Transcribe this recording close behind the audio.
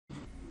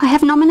I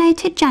have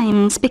nominated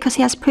James because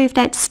he has proved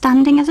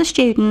outstanding as a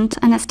student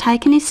and has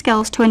taken his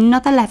skills to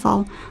another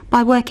level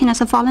by working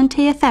as a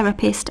volunteer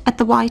therapist at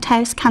the White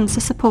House Cancer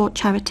Support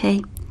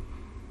Charity.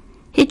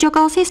 He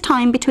juggles his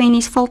time between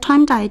his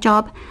full-time day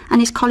job and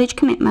his college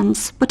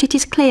commitments, but it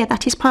is clear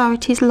that his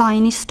priorities lie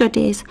in his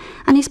studies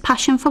and his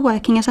passion for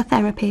working as a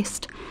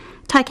therapist,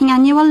 taking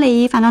annual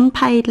leave and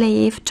unpaid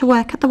leave to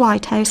work at the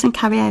White House and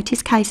carry out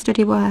his case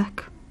study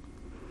work.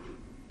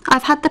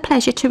 I've had the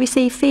pleasure to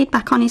receive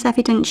feedback on his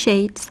evidence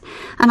sheets,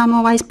 and I'm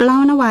always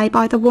blown away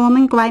by the warm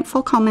and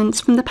grateful comments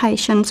from the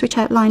patients which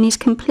outline his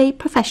complete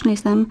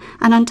professionalism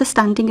and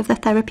understanding of the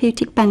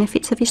therapeutic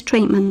benefits of his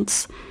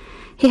treatments.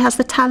 He has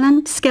the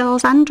talent,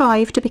 skills and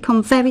drive to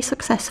become very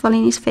successful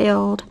in his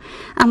field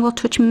and will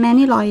touch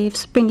many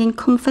lives, bringing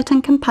comfort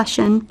and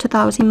compassion to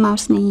those in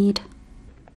most need.